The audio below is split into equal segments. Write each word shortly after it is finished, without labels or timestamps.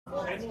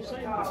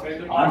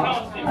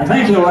I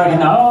think you're working.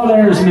 Oh,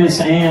 there's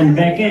Miss Ann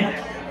Beckett.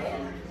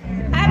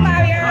 Hi,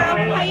 Bobby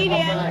Earl. How you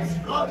doing?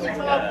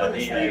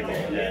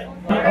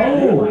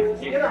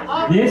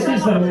 Oh, this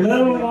is the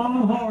little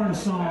Longhorn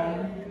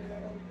song.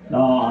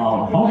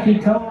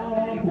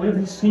 Honky-Tonk with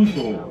a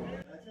Steeple.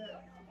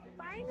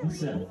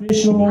 It's an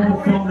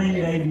official filming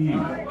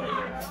debut.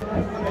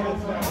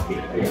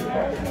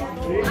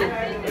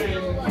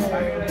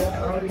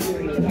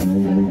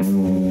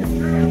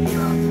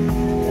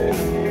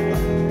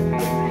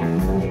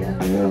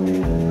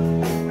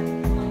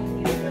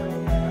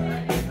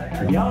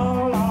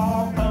 Y'all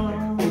all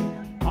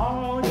come,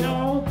 all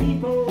y'all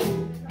people,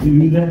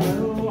 do that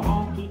little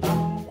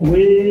honky-tonk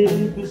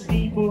with the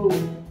steeple.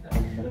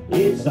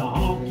 It's the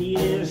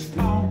honkiest,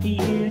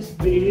 tonkiest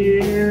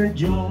beer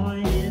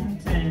joint in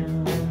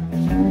town.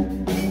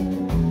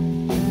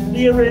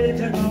 The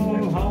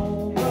original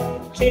home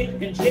of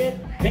chicken shit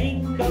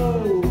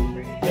bingo.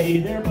 Hey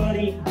there,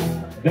 buddy,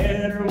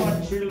 better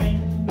watch your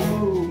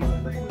lingo.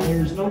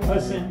 There's no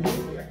fussing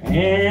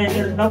and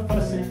there's no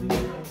fussing.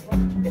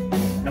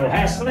 No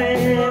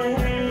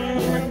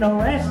hassling, no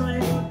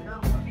wrestling.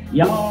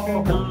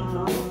 Y'all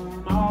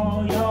come,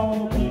 all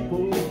y'all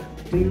people,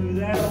 to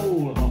that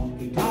old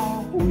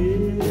honky-tonk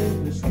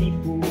with the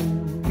steeple.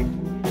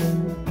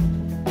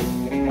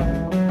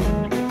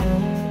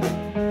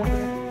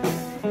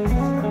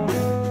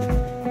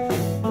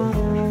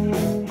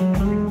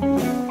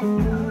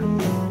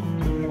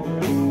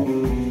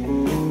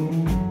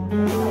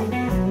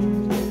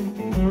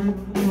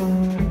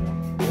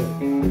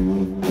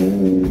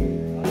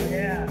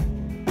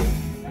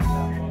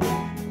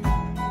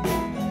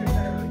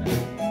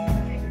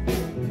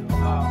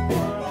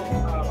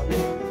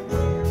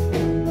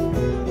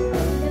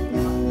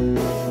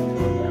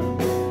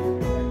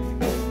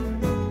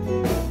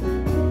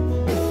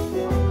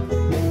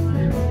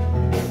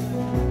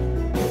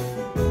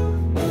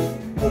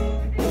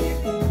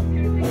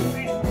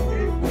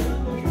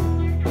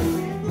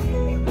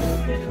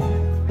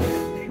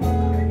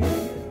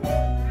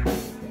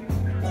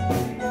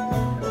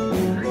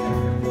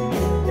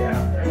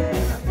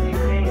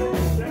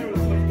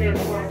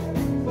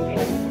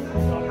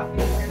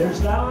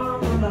 There's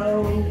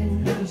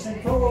dominoes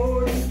and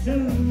 42.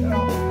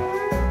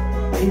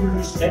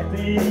 We're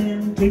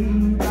stepping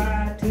 2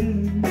 by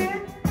 2.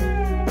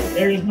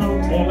 There's no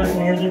telling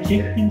where the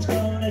chicken's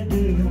gonna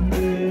do.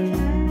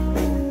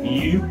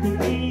 You could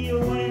be a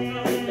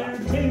winner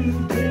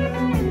too,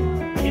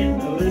 in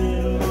the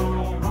little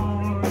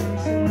Longhorn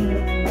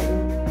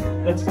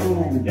Saloon. Let's go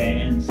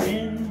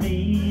dancing,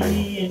 me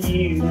and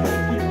you.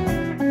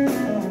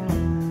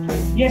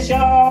 Yes,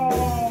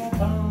 y'all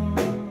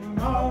come,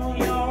 all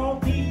y'all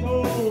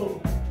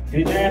people,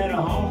 to that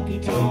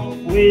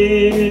honky-tonk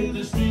with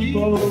the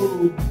steeple.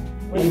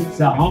 It's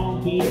the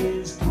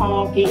honkiest,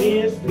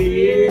 tonkiest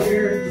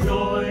beer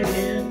joint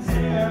in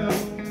town.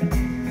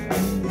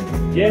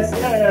 Yes,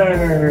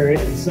 sir,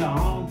 it's the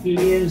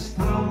honkiest,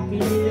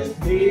 tonkiest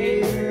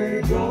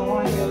beer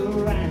joint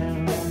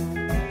around.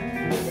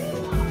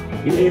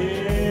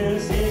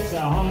 Yes, it's the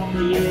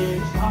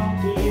honkiest,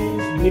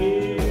 tonkiest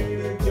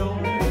beer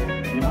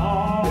joint in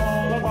all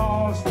of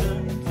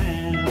Boston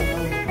town.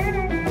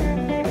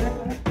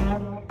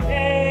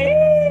 Hey!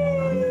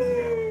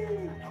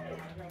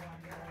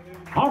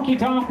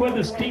 Honky-Tonk with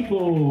a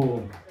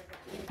Steeple.